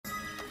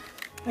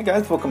Hey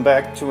guys, welcome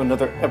back to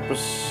another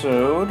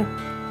episode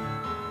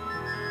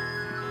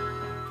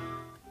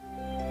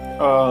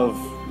of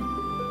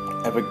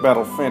Epic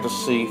Battle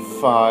Fantasy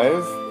 5.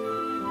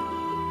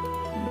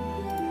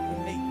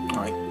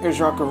 Alright, here's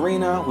your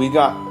ocarina. We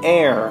got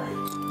air.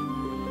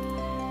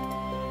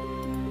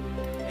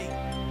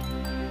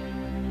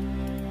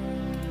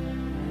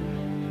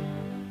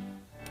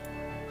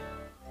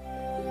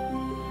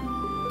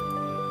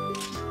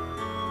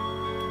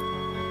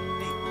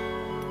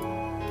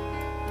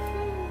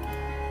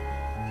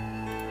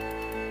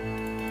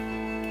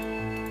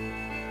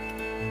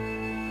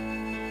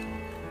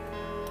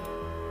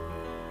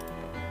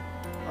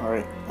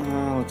 Alright,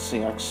 let's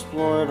see, I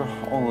explored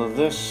all of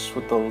this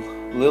with the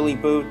lily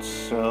boots,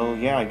 so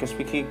yeah, I guess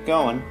we keep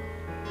going.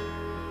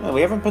 Yeah, we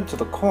haven't been to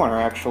the corner,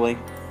 actually.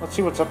 Let's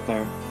see what's up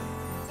there.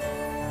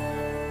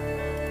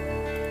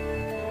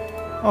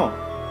 Oh,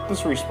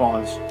 this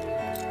respawns.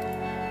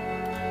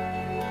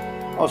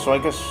 Oh, so I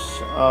guess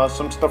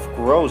some stuff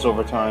grows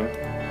over time.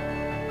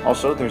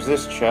 Also, there's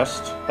this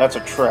chest. That's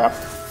a trap.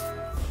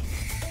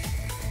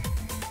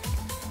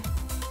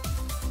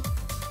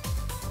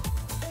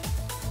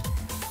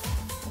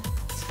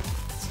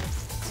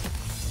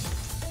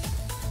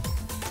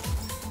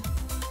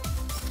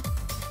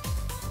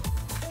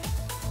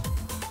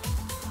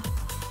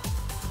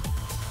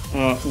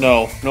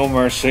 No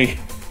mercy.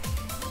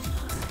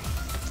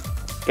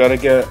 Gotta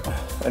get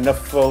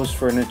enough foes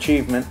for an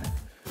achievement.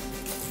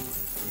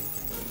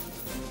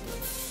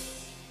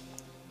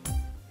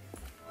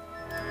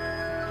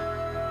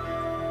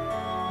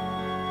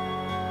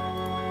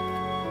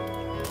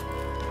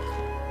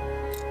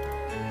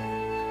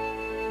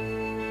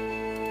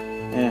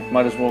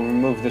 Might as well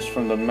remove this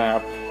from the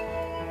map.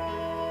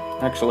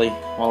 Actually,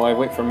 while I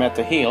wait for Matt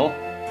to heal,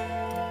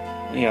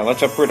 yeah,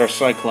 let's upgrade our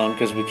Cyclone,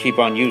 because we keep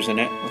on using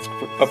it. Let's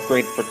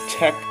upgrade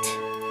Protect.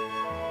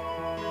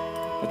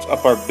 Let's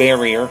up our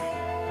Barrier.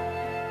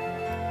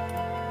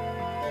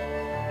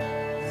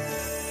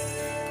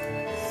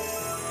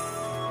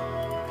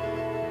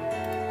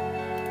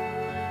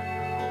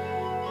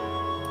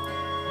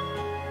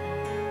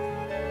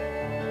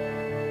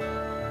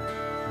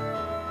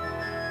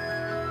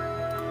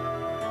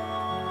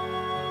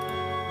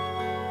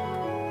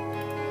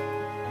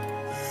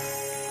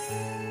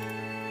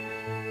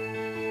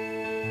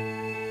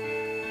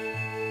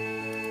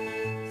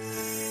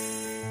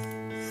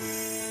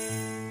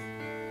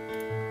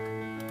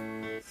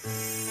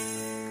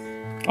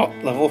 Oh,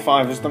 level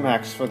 5 is the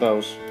max for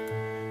those.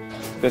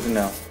 Good to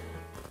know.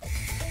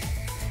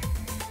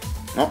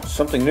 Oh,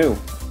 something new.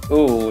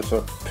 Ooh, it's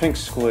a pink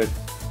squid.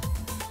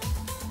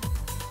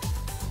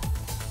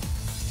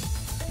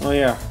 Oh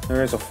yeah,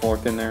 there is a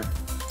fork in there.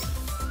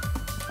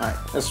 Alright,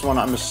 this one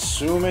I'm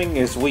assuming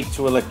is weak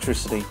to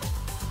electricity.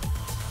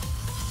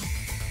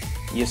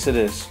 Yes, it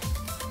is.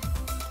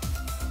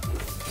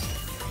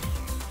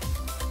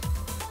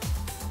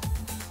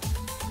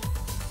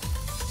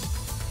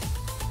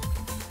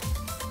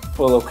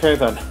 Well, okay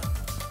then.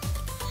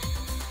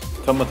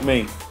 Come with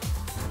me.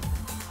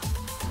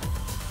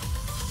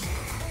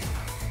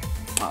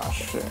 Ah,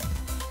 shit.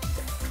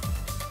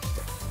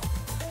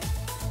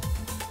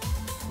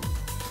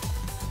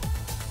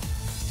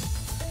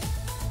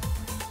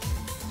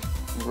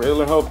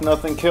 Really hope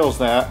nothing kills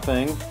that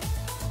thing.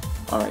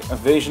 Alright,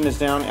 evasion is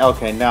down.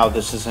 Okay, now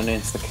this is an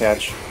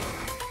insta-catch.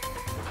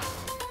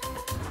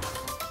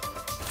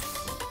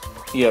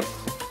 Yep.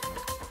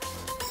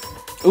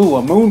 Ooh,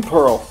 a moon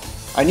pearl.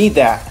 I need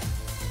that.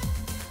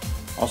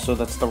 Also,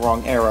 that's the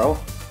wrong arrow.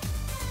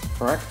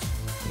 Correct?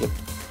 Yep.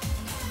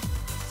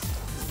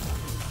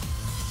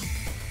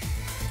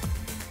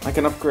 I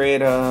can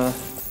upgrade,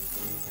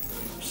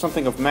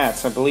 something of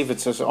Matt's. I believe it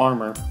says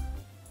armor.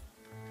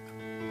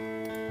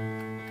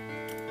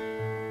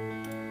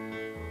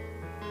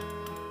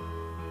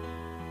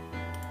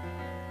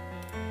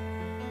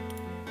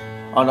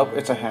 Oh, nope,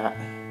 it's a hat.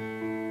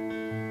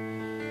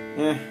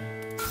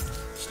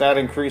 Stat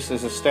increase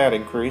is a stat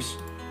increase.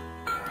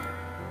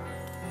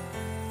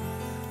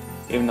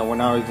 Even though we're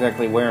not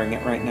exactly wearing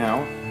it right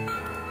now.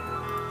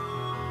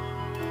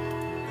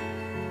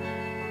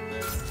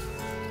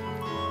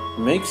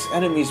 Makes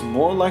enemies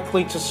more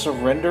likely to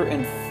surrender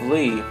and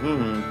flee.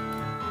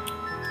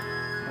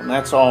 Well,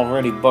 that's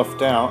already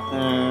buffed out.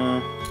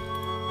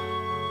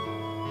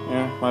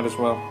 Yeah, might as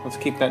well. Let's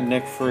keep that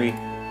neck free.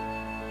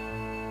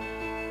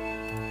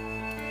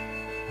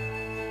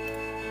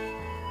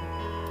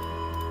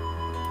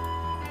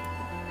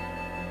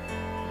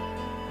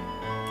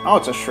 Oh,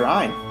 it's a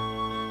shrine.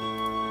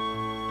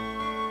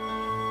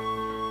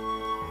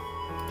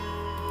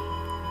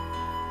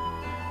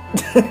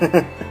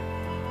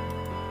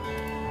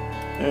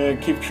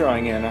 Keep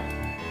trying, Anna.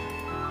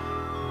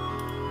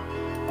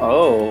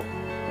 Oh,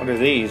 what are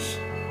these?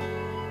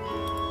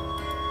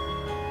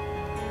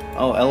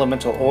 Oh,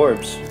 elemental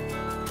orbs.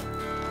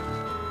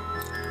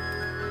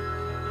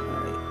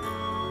 Alright.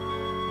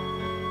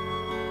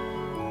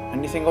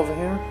 Anything over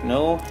here?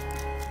 No.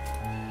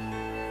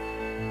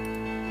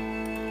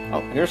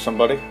 Oh, here's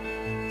somebody.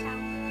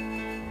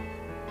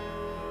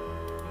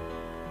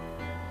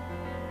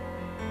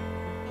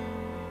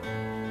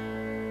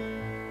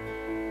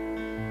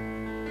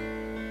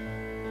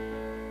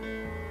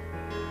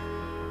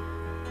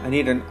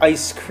 need an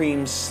ice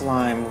cream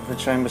slime,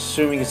 which I'm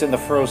assuming is in the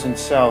frozen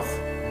south.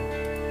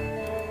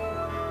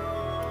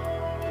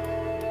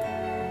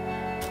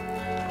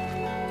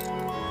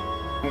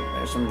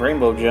 There's some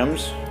rainbow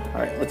gems.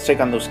 Alright, let's take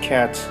on those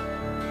cats.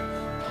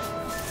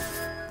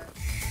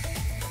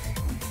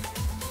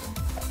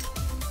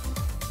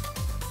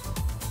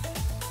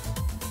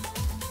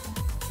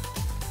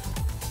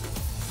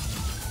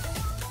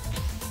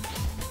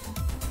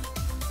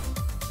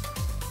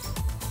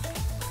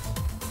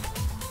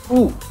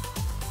 Ooh!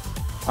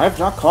 I have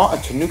not caught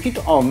a Tanuki.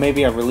 Oh,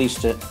 maybe I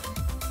released it.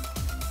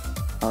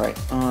 Alright,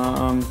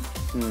 How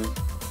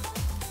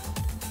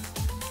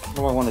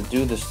do I want to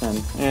do this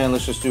then? Yeah,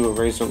 let's just do a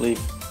razor leaf.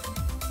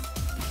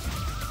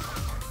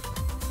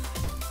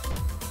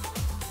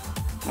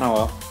 Oh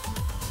well.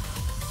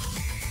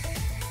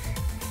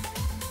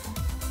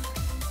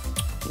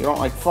 You don't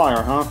like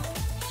fire, huh?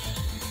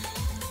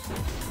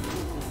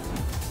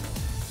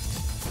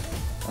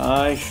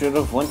 I should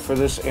have went for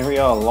this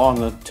area a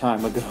long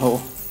time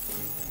ago.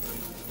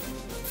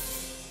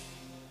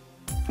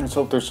 Let's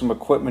hope there's some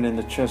equipment in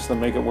the chest that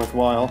make it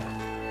worthwhile.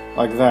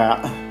 Like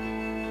that.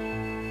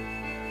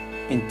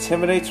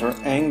 Intimidates or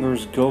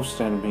angers ghost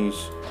enemies.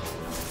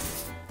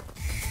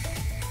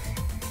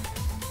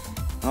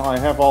 Well, I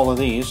have all of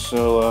these,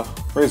 so,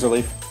 razor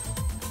leaf.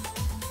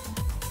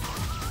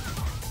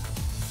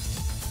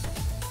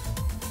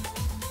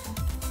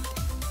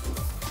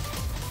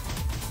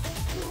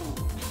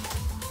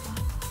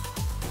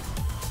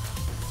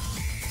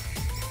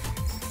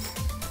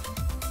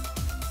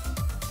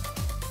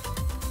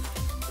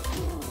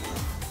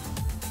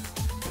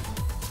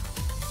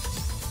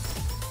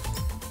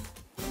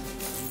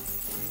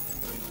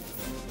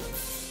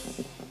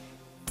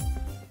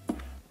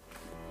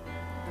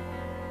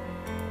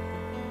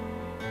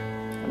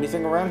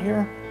 Anything around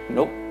here?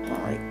 Nope.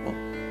 Alright, well,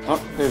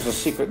 oh, there's a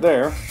secret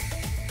there.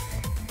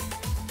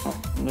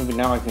 Oh, maybe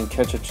now I can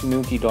catch a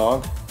Tanuki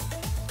dog.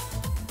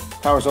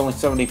 Power's only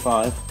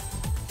 75.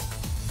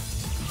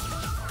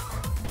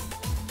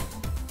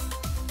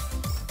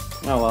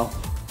 Oh well.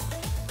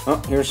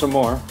 Oh, here's some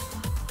more.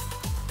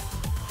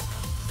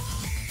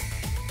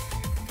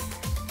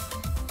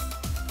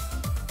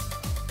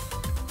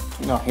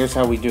 No, here's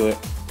how we do it.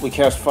 We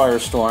cast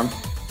Firestorm.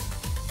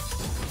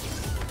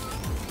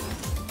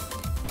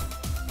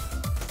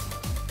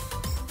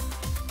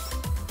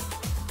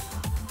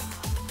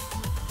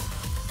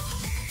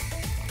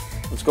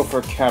 Let's go for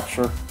a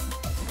capture.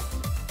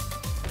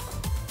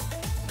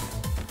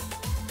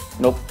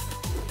 Nope.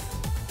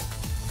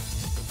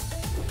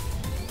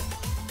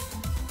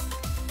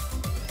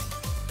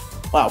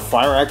 Wow,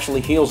 fire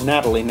actually heals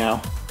Natalie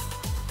now.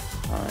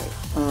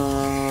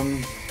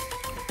 Alright,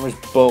 where's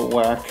Boat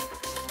Whack?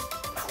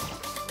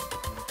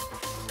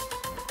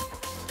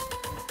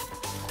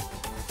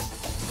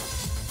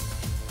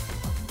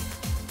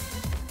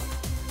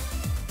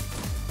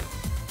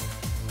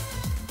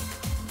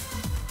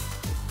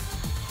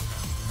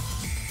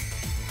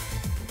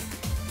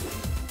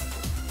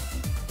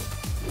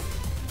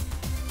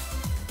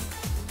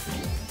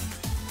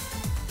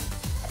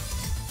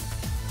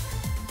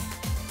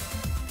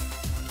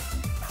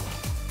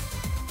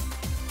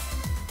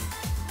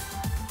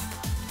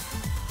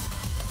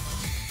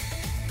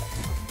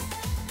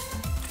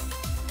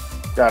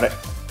 Got it.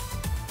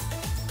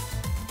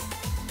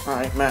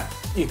 Alright, Matt,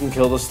 you can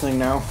kill this thing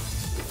now.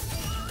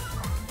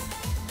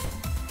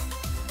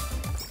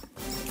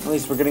 At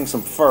least we're getting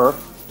some fur.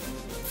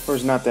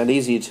 Fur's not that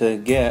easy to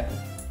get.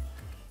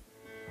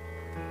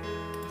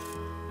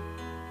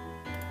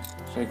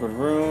 Sacred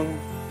Rune.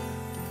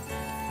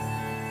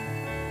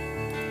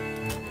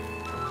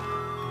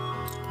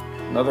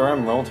 Another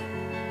emerald.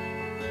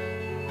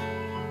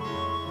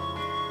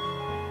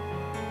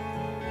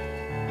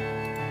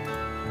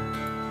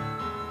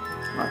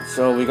 Alright,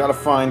 so we gotta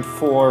find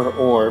 4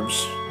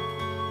 orbs.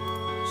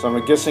 So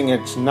I'm guessing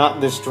it's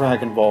not this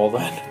Dragon Ball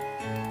then.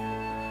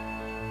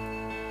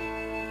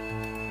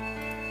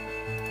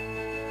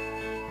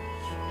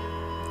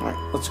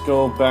 Alright, let's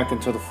go back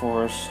into the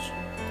forest.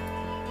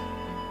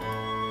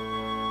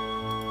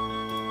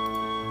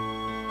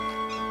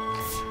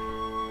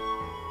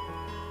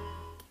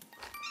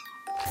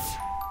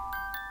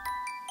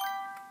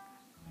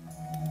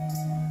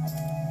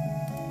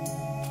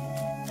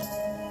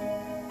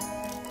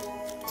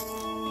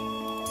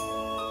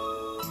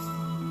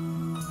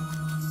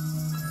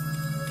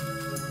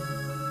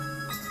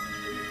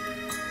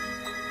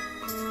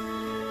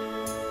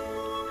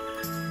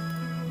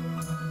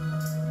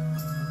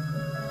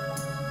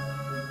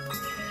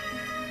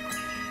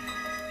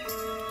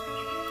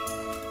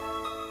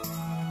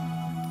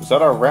 Is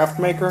that our raft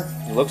maker?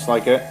 It looks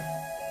like it.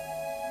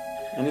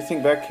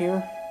 Anything back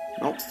here?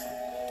 Nope.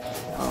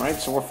 Alright,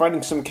 so we're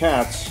fighting some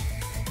cats.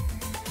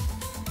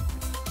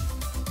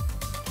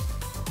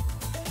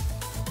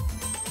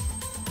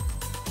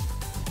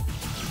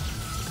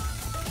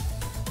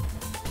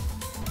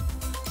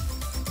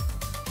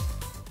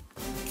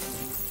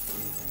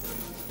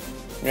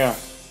 Yeah.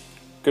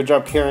 Good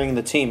job carrying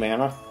the team,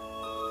 Anna.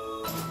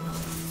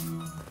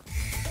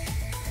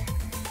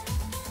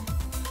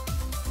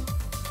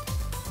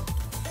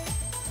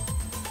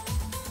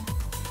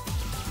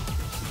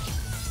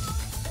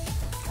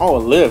 Oh,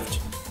 it lived.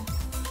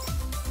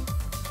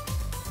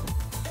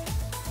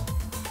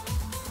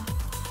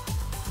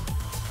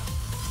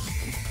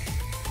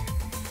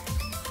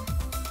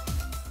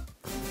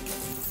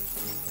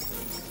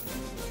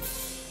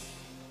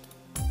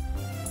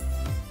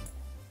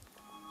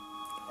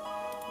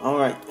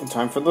 Alright, in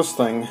time for this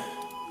thing.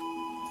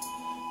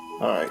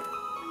 Alright.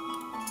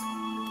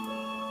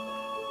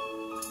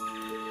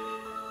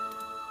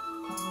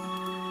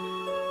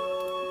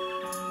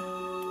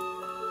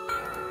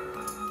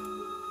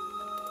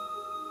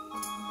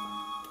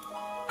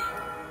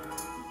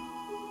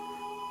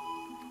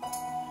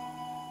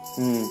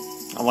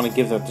 I want to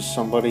give that to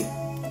somebody.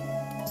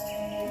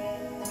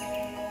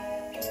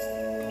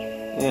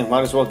 Yeah,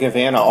 might as well give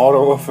Anna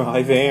auto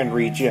revive and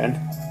regen.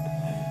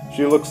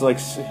 She looks like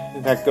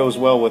that goes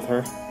well with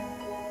her.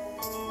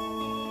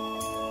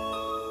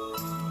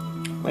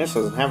 Lance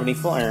doesn't have any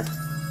fire.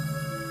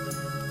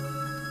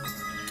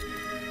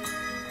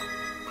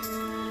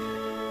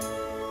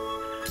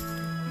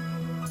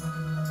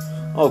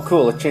 Oh,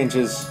 cool, it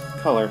changes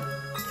color.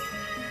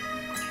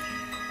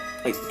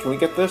 Wait, can we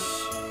get this?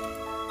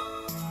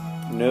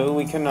 No,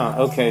 we cannot.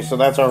 Okay, so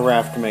that's our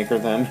raft maker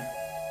then.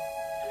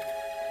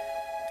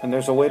 And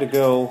there's a way to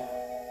go...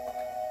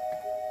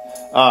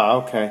 Ah,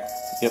 okay.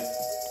 Yep.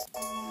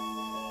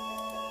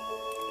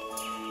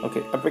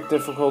 Okay, epic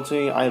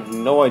difficulty. I have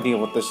no idea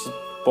what this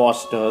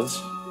boss does.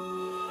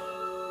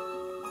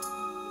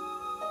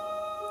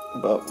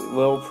 But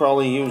we'll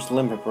probably use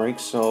limit break,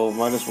 so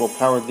might as well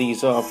power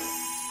these up.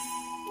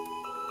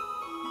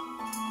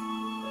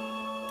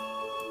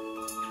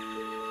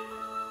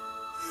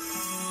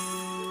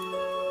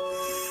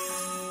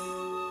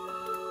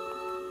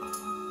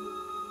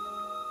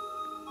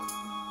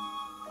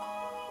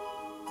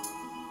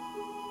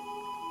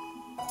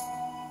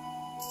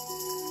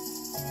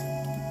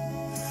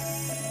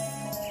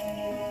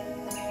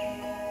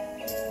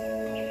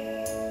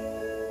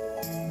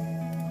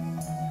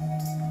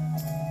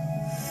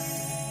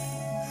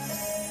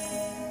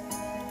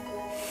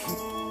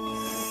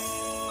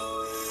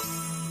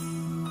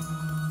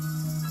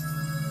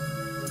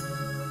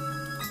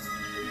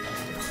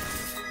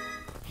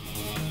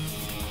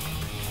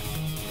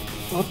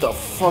 What the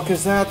fuck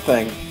is that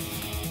thing?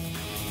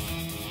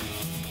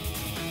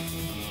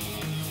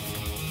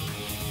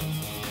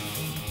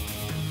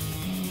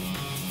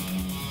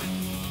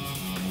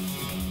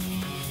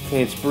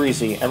 Okay, it's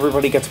breezy.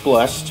 Everybody gets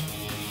blessed.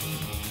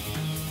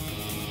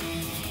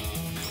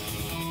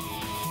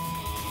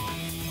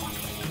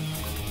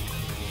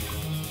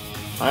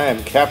 I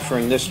am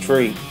capturing this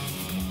tree.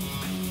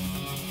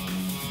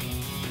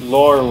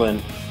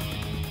 Laurelin.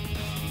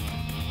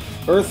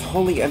 Earth,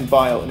 Holy, and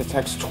Bio. It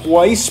attacks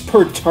twice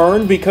per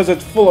turn because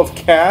it's full of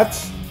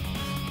cats?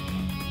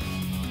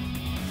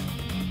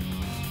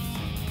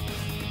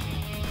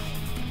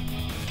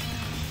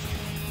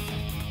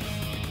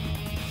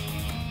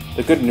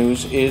 The good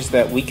news is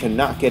that we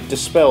cannot get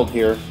dispelled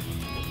here.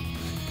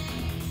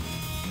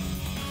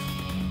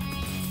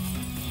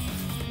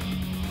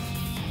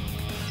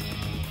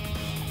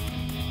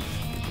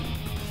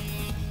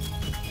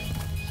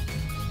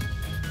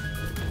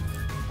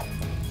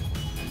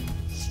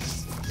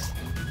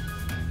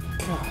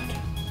 God.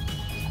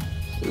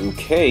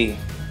 Okay.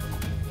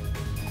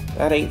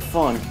 That ain't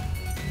fun.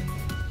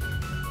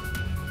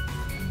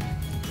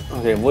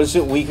 Okay, what is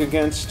it weak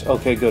against?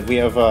 Okay, good. We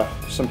have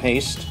some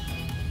haste.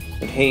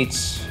 It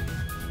hates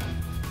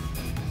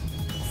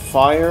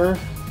fire,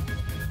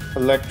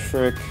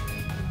 electric,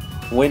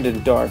 wind,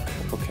 and dark.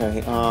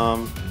 Okay,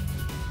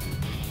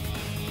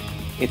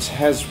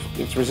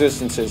 its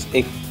resistances.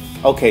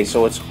 Okay,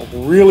 so it's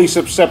really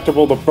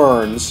susceptible to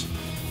burns.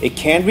 It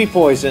can be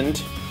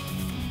poisoned.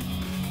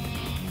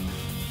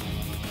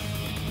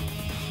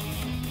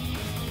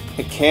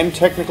 It can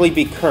technically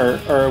be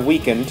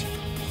weakened.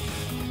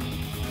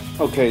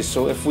 Okay,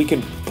 so if we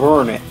can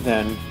burn it,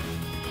 then...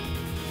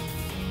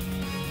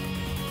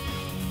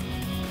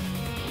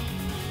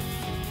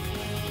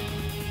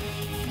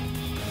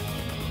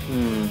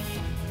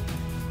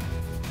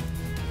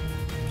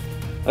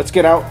 Let's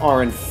get out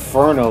our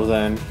Inferno,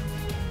 then.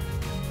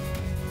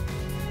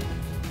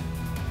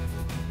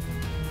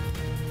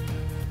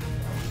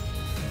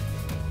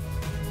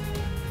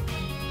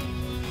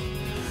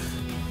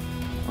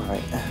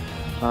 Alright.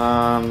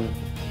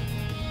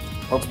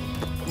 Let's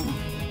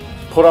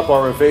put up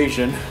our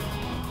evasion.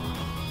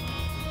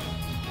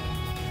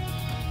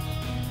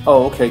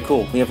 Oh, okay,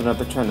 cool. We have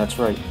another turn, that's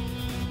right.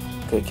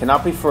 Okay,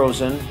 cannot be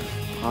frozen.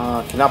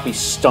 Cannot be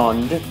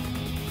stunned.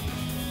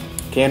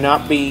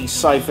 Cannot be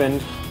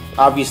siphoned.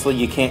 Obviously,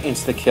 you can't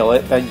insta-kill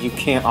it. That you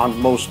can't on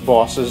most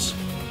bosses.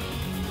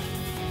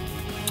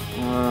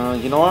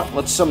 You know what?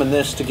 Let's summon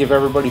this to give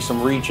everybody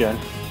some regen.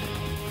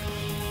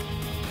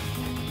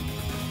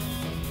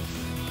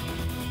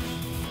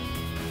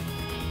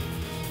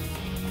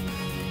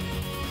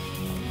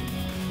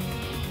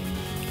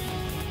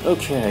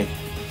 Okay.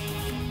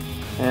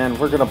 And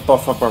we're gonna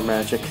buff up our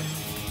magic.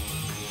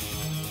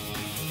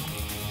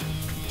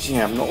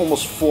 Damn,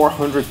 almost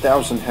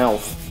 400,000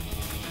 health.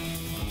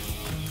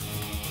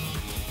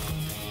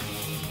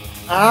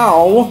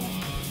 Ow!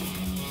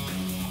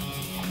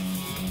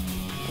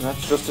 And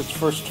that's just its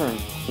first turn.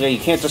 Yeah, you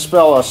can't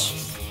dispel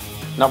us.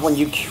 Not when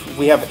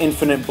we have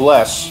infinite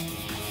bless.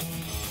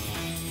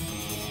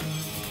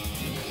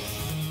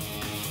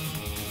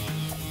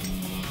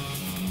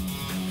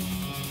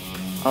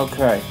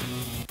 Okay.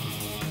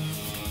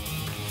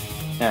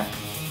 Yeah.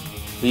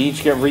 We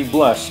each get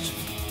re-blessed.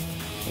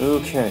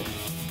 Okay.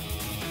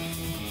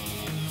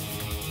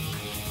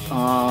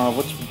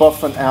 Let's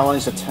buff an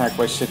ally's attack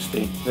by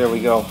 60. There we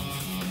go.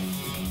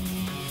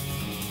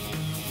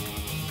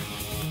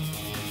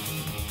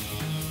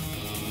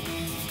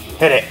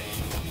 Hit it!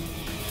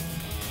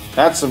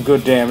 That's some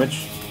good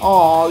damage.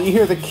 Aw, you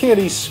hear the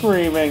kitty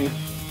screaming.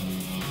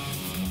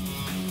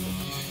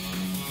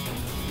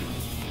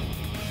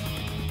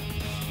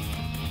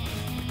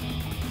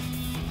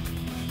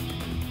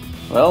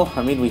 Well,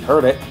 I mean, we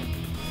heard it.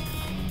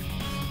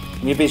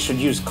 Maybe I should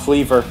use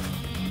Cleaver.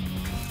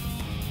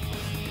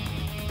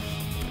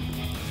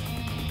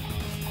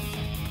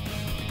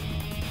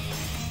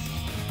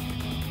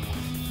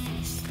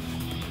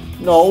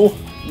 No,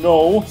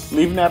 no,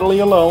 leave Natalie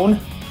alone.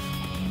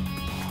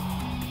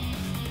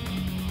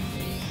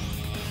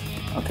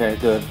 Okay,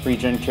 good.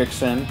 Regen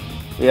kicks in.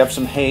 We have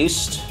some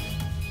haste.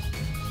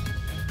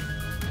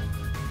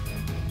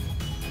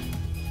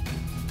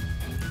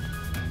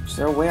 Is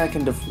there a way I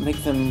can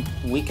make them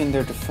weaken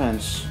their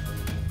defense?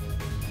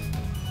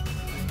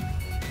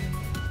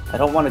 I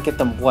don't want to get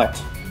them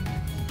wet.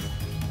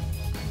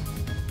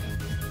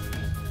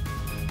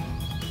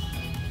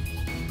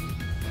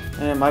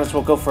 Might as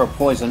well go for a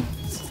poison.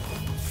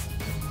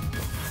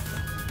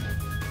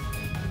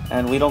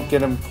 And we don't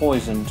get him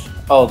poisoned.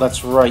 Oh,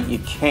 that's right, you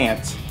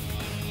can't.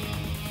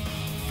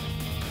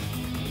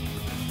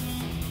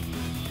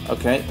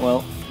 Okay,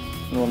 well,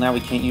 now we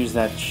can't use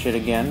that shit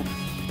again.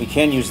 We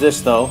can use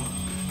this, though.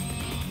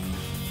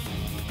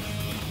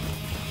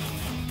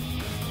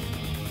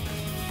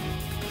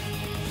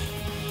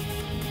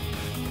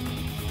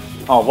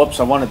 Oh, whoops,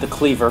 I wanted the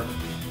Cleaver.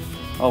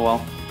 Oh,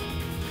 well.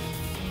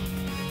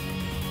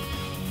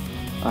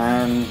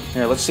 And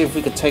here, let's see if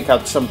we could take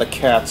out some of the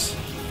cats.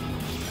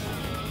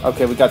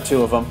 Okay, we got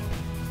 2 of them.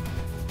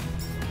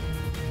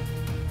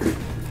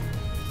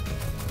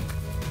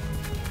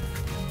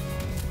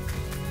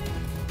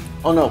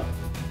 Oh no.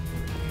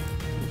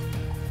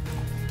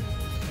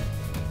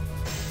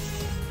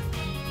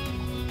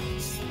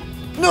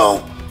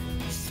 No!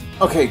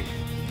 Okay,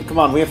 come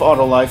on, we have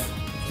auto life.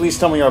 Please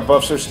tell me our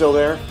buffs are still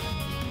there.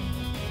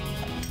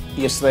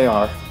 Yes, they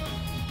are.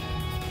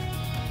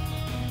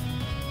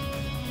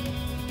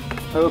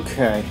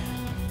 Okay.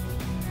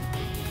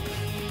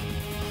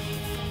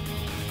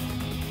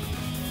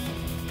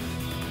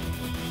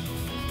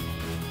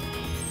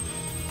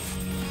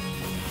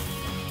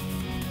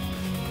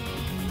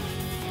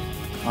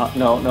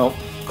 No.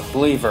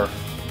 Cleaver.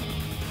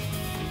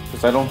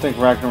 Because I don't think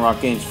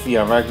Ragnarok gains...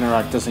 Yeah,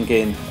 Ragnarok doesn't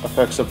gain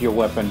effects of your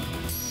weapon.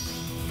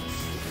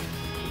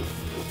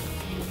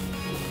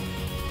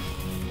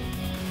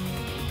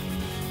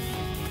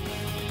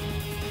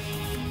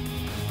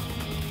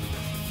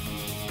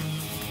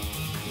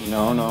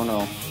 No.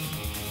 No.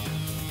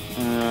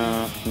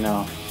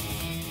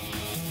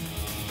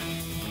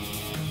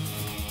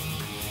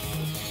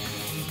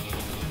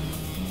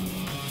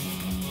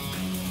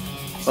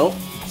 Well,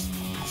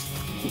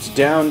 it's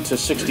down to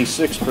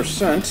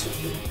 66%.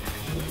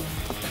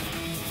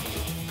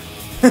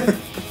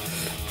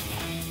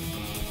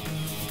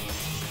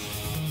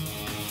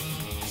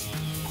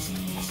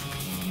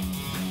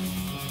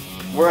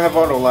 We have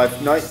auto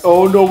life. Nice.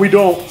 Oh no, we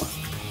don't.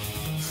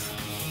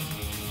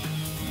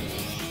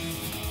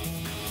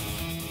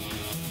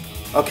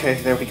 Okay,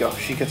 there we go.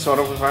 She gets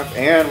auto revive,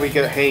 and we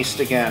get haste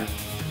again.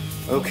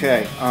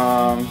 Okay,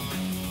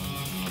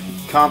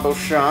 combo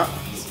shot.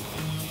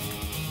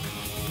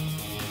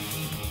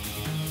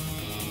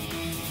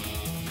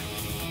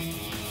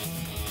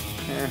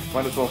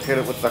 Might as well hit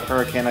it with the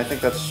hurricane. I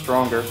think that's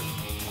stronger.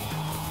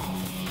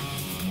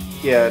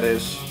 Yeah, it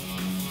is.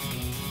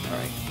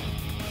 Alright.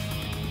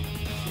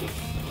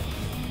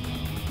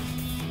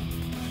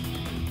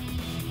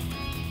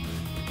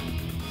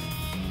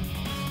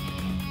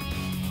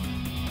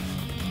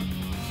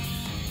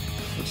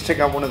 Let's take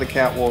out one of the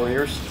cat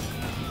warriors.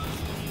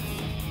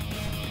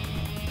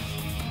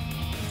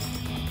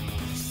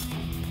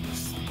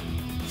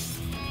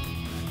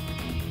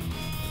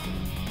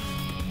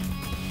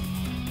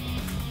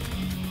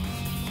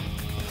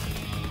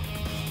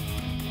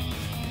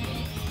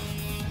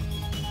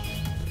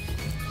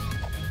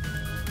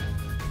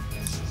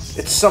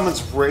 It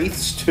summons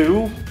wraiths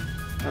too?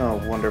 Oh,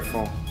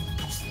 wonderful.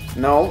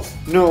 No.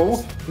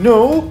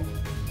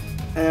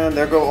 And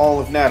there go all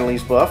of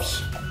Natalie's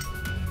buffs.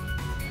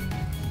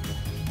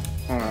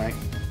 Alright.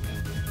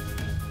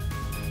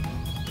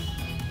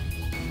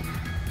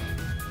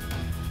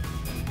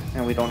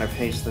 And we don't have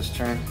haste this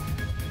turn.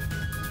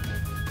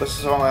 This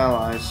is all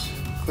allies.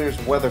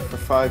 Clears weather for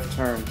 5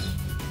 turns.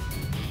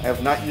 I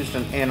have not used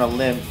an Anna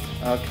Limb.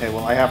 Okay,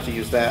 well I have to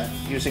use that.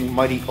 Using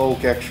Mighty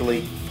Oak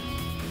actually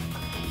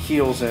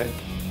heals it.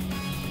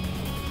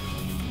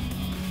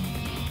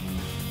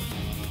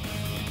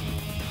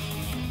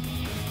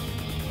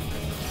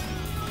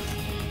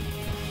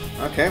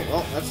 Okay,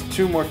 well, that's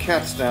 2 more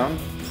cats down.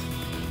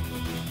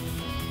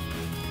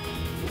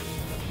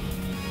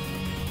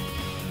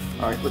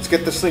 Alright, let's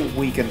get this thing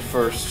weakened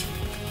first.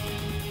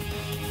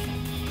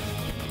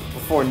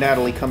 Before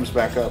Natalie comes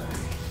back up.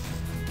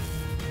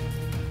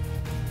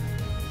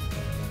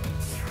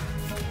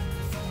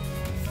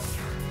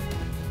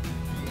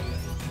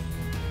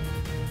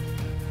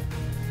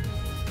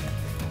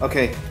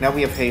 Okay, now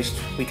we have haste.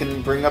 We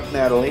can bring up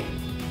Natalie.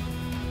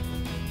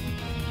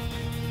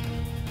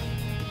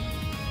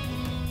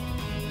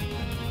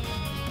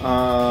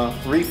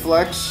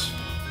 Reflex.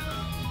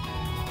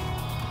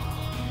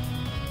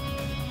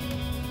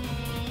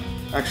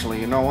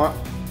 Actually, you know what?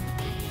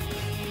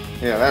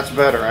 Yeah, that's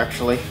better,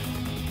 actually.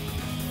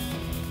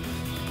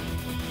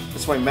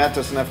 This way Matt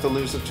doesn't have to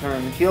lose a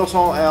turn. Heals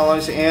all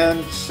allies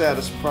and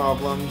status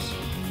problems.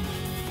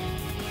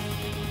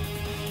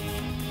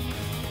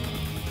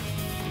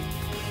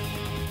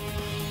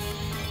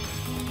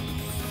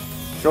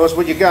 Show us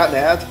what you got,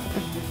 Nat.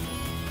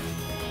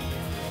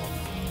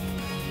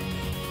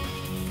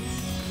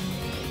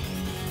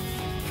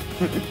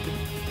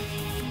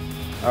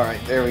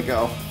 Alright, there we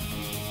go.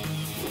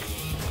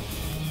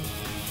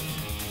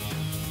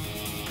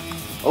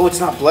 Oh, it's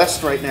not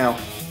blessed right now.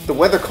 The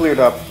weather cleared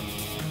up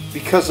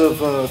because of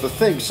the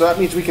thing, so that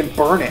means we can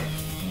burn it.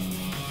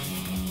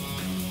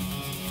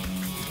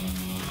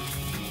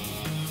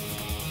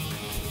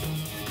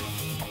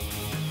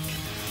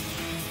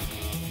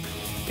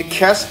 It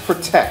casts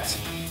Protect.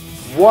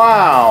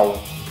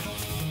 Wow!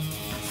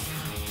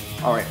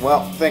 Alright,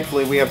 well,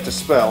 thankfully we have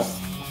Dispel.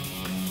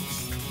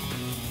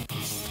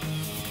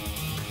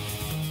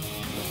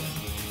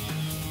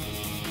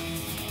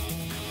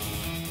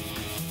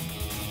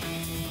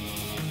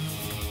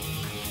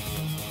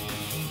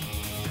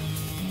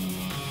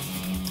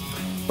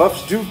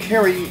 Buffs do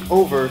carry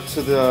over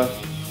to the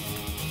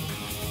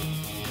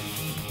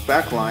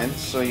back line,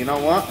 so you know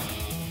what?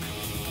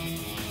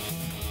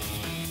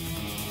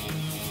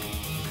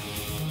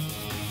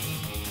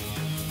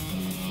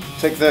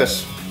 Take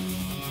this.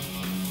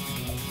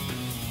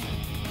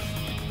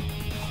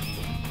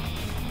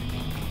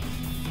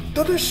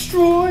 The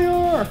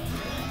Destroyer!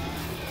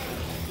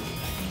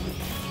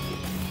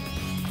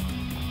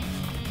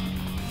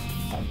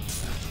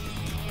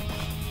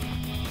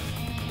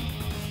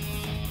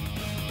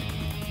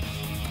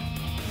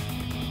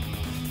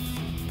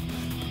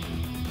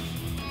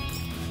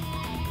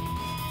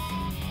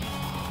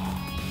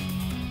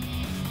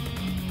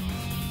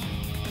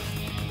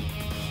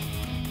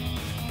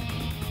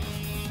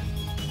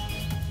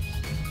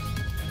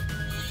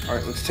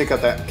 Alright, let's take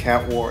out that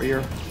cat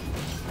warrior.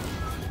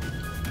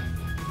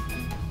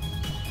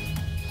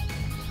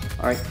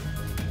 Alright.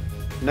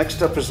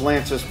 Next up is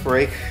Lance's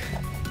Break,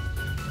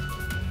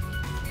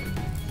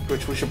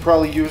 which we should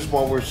probably use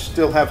while we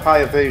still have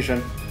high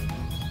evasion.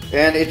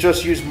 And it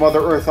just used Mother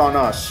Earth on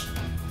us.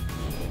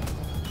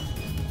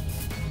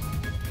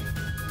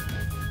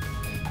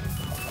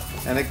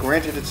 And it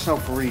granted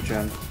itself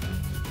regen.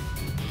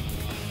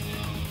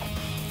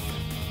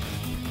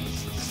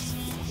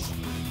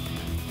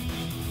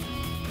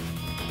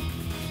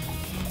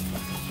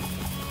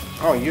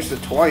 Oh, I used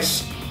it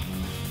twice.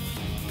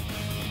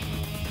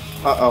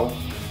 Uh-oh.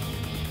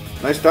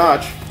 Nice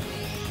dodge.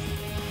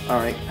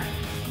 Alright.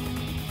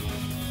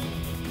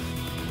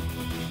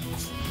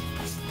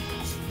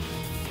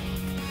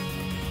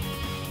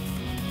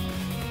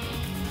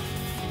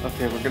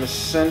 Okay, we're gonna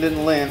send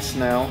in Lance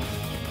now.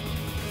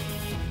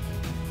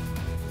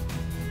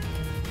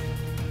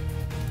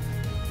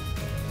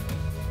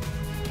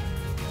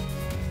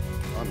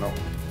 Oh no.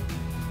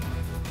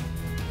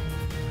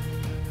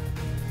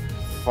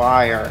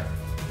 Fire.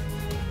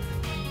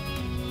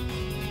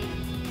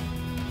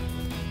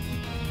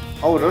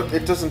 Oh,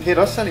 it doesn't hit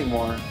us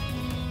anymore.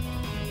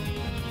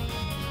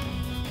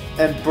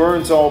 And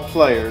burns all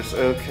players.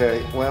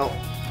 Okay, well,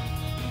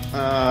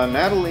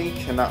 Natalie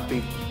cannot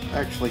be...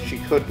 Actually, she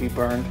could be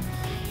burned.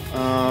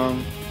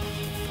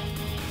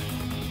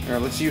 Here,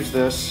 let's use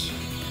this.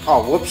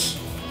 Oh, whoops.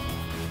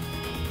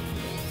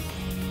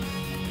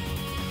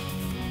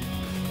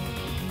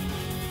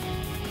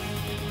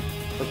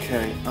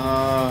 Okay,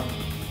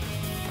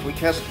 can we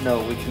cast...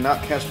 No, we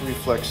cannot cast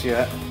Reflex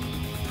yet.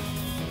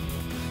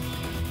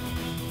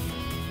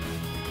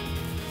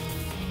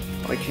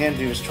 What I can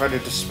do is try to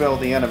dispel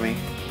the enemy.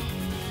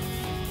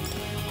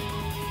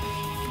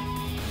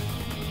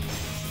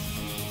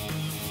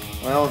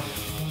 Well,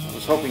 I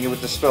was hoping it would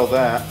dispel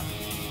that.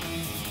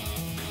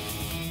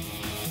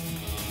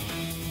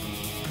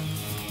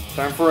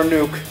 Time for a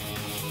nuke.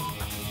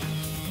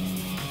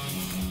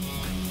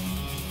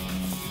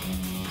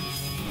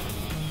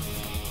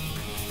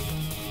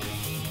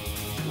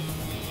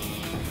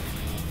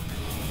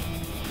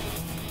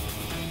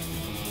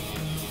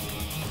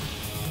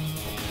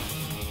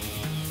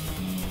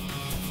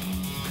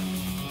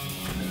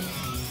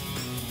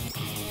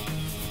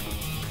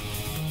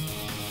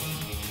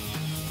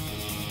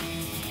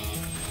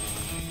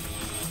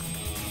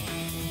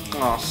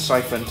 Oh,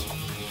 siphoned.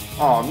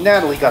 Oh,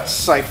 Natalie got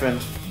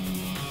siphoned.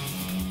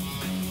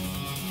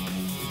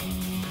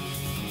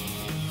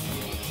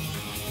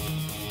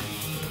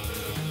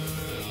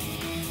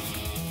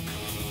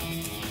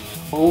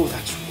 Oh,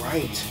 that's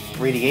right.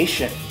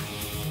 Radiation.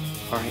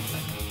 Alright.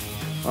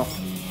 Well,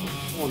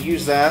 we'll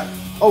use that.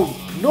 Oh,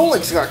 No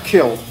Legs got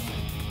killed!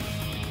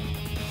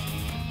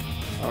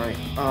 Alright,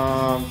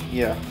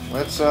 yeah.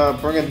 Let's,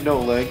 bring in No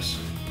Legs.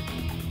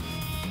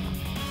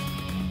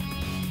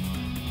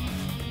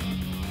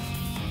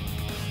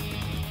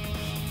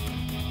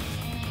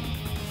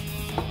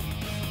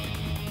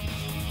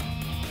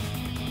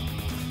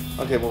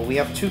 Okay, well, we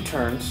have 2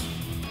 turns.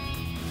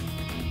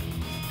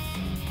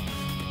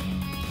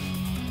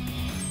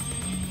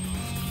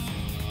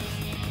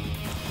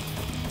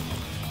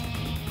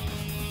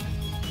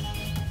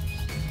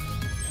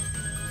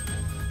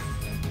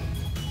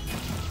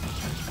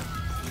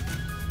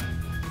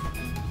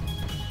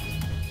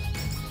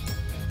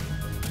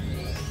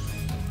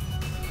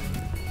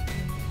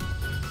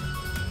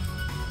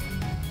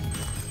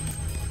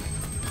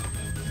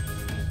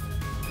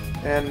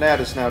 And Nat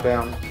is now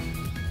down.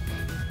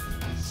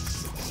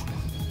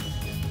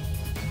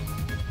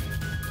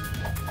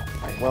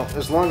 Right, well,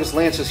 as long as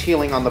Lance is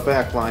healing on the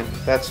back line,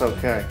 that's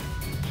okay.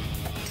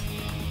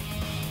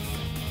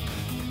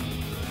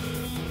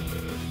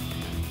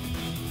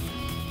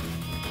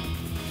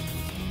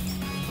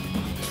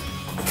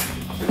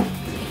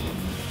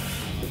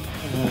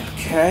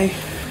 Okay.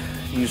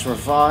 Use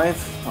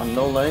Revive on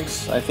No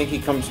Legs. I think he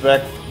comes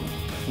back.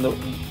 No,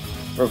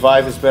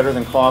 Revive is better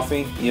than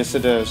Coffee? Yes,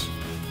 it is.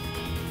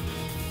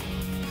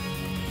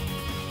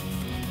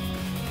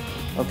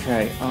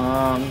 Okay,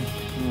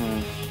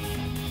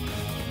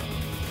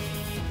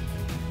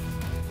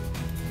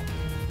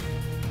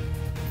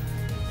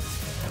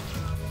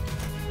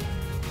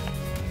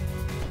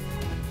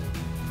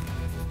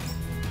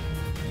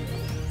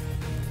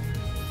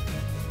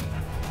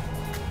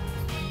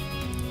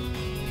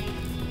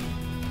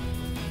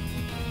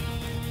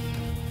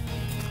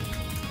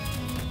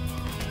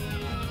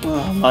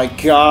 oh my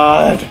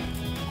God!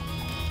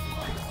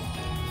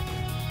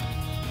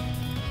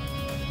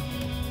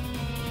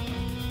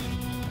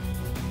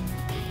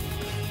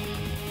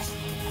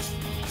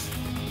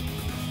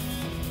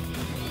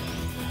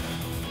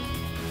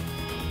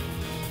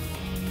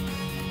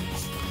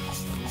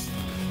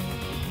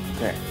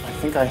 Okay, I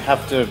think I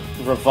have to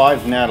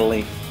revive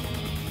Natalie.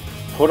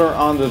 Put her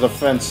on the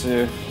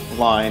defensive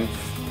line.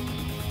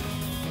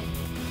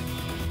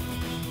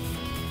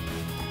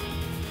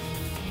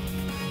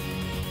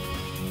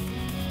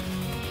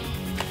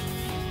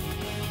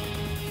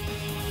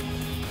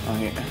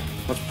 Alright,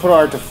 let's put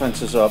our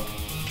defenses up.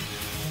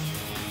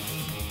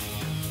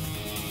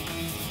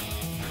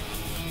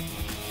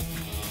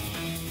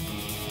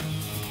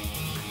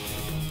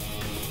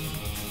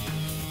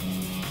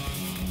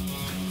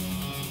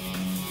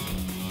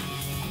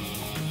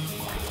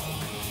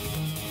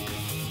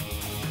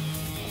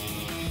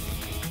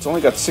 It's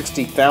only got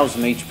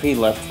 60,000 HP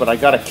left, but I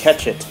gotta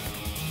catch it.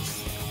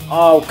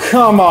 Oh,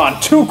 come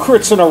on! 2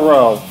 crits in a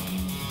row!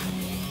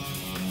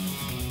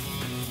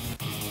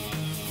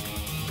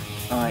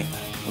 Alright,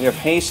 we have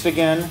haste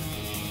again.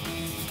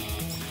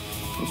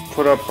 Let's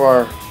put up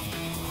our...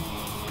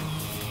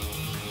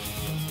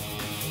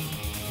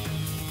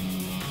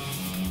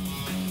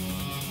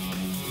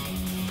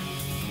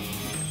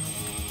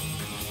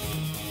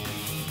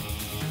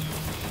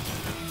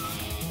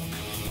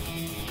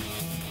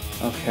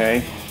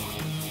 Okay.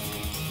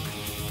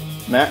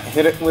 Matt,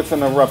 hit it with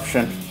an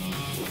eruption.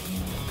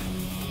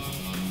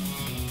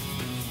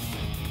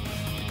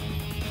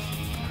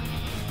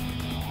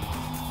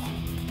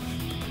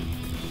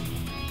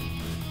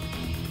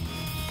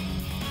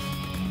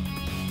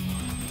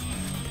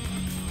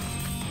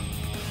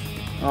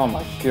 Oh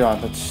my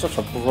God, that's such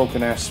a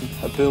broken-ass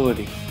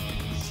ability.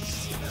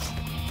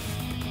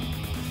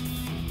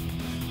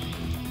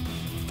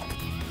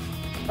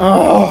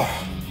 Oh!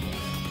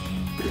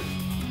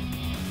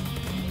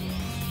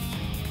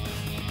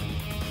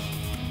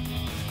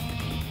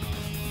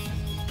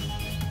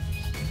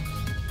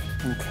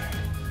 Okay.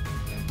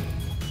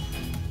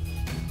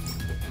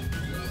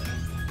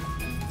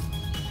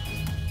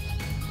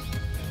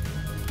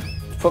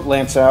 Put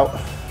Lance out.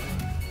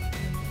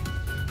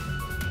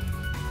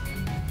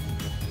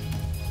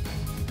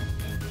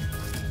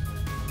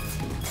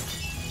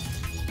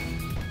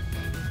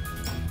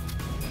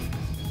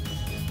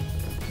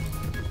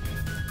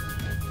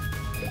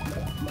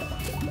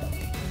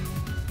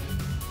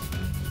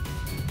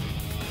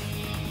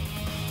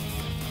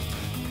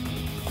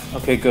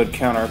 Okay, good.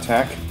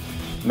 Counterattack.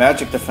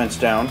 Magic defense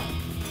down.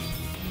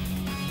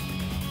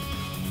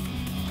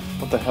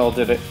 What the hell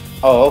did it...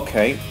 Oh,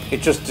 okay.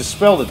 It just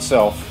dispelled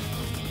itself.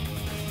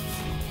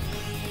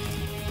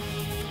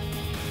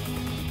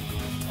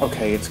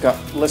 Okay, it's got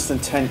less than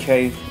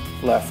 10k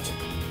left.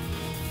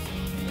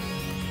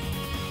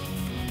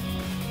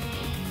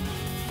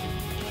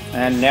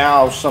 And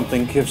now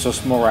something gives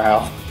us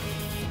morale.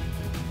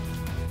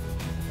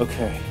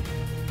 Okay.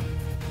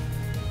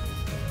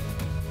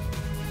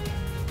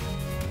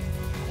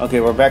 Okay,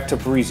 we're back to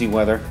breezy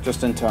weather,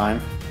 just in time.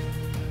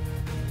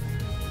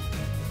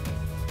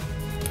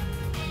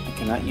 I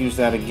cannot use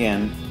that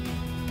again.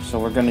 So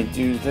we're gonna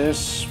do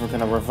this, we're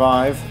gonna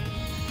revive.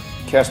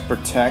 Cast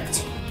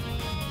Protect.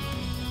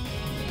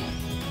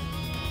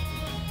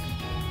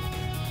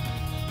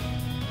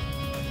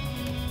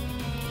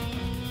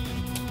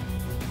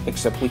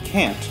 Except we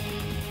can't.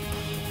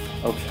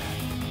 Okay.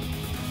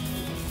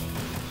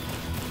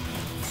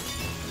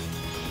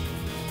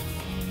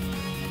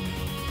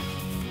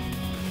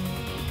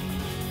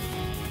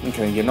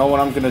 Okay, you know what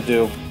I'm gonna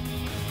do?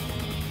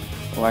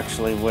 Well,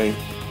 actually, wait.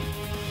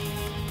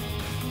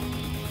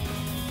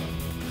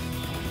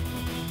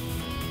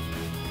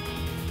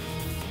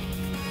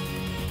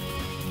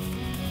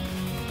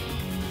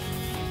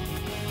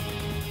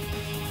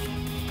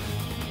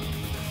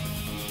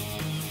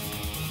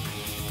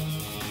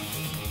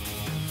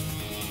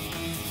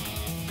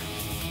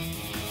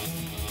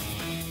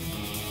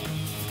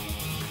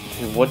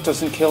 Okay, what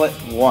doesn't kill it?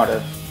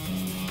 Water.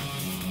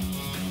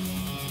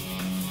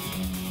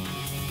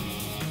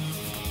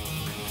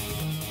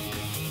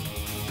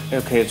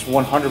 Okay, it's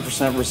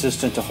 100%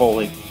 resistant to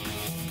Holy.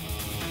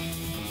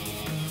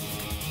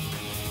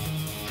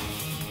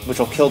 Which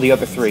will kill the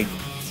other 3.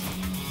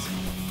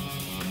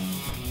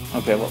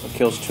 Okay, well, it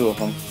kills 2 of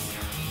them.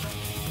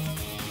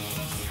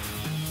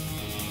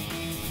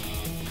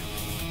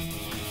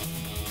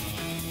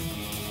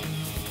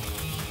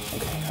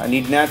 Okay, I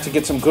need Nat to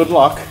get some good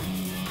luck.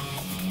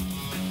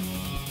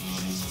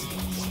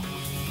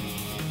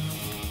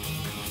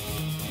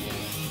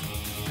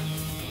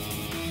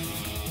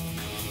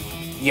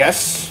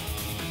 Yes.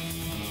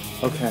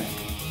 Okay.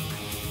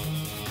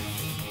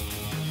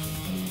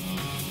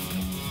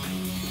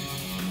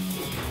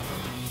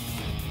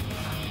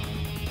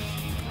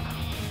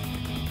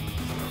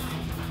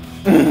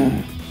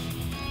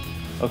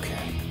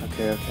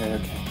 Okay.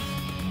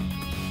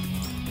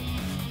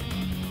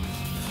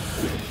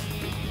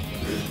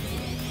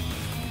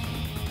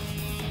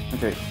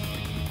 Okay.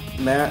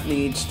 Matt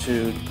needs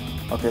to...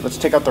 Okay, let's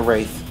take out the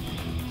Wraith.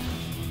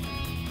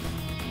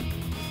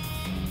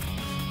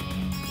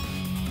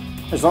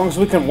 As long as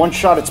we can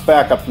one-shot its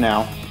backup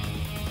now.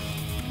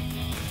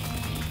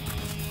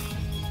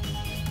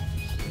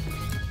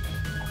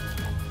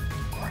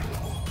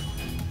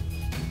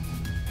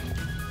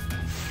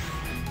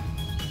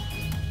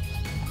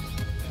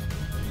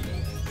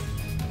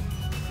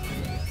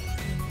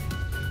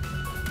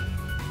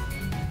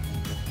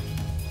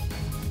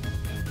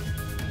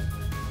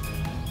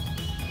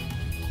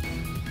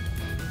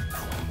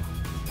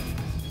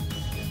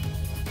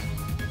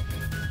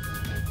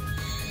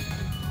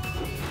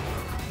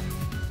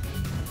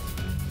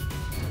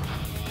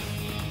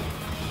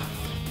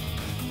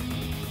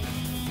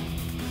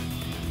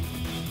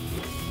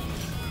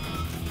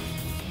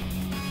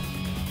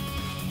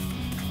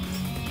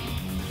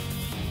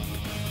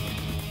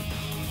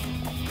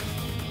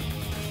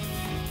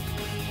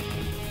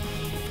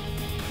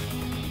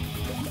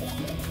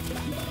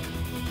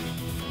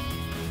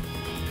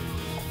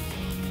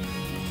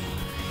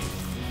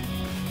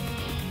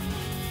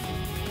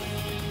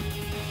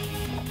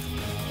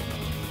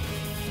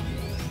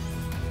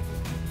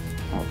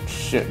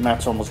 Shit,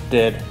 Matt's almost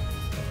dead.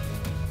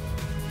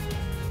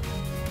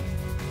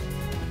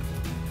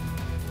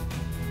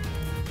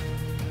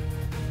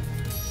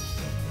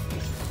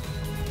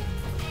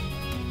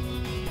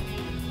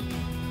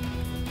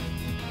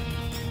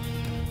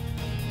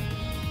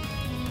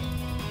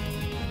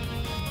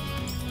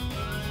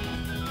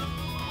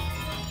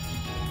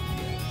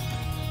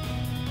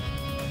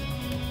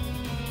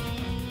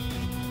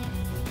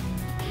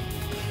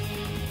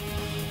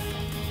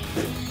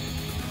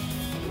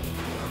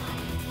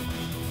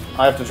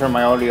 I have to turn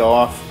my audio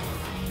off.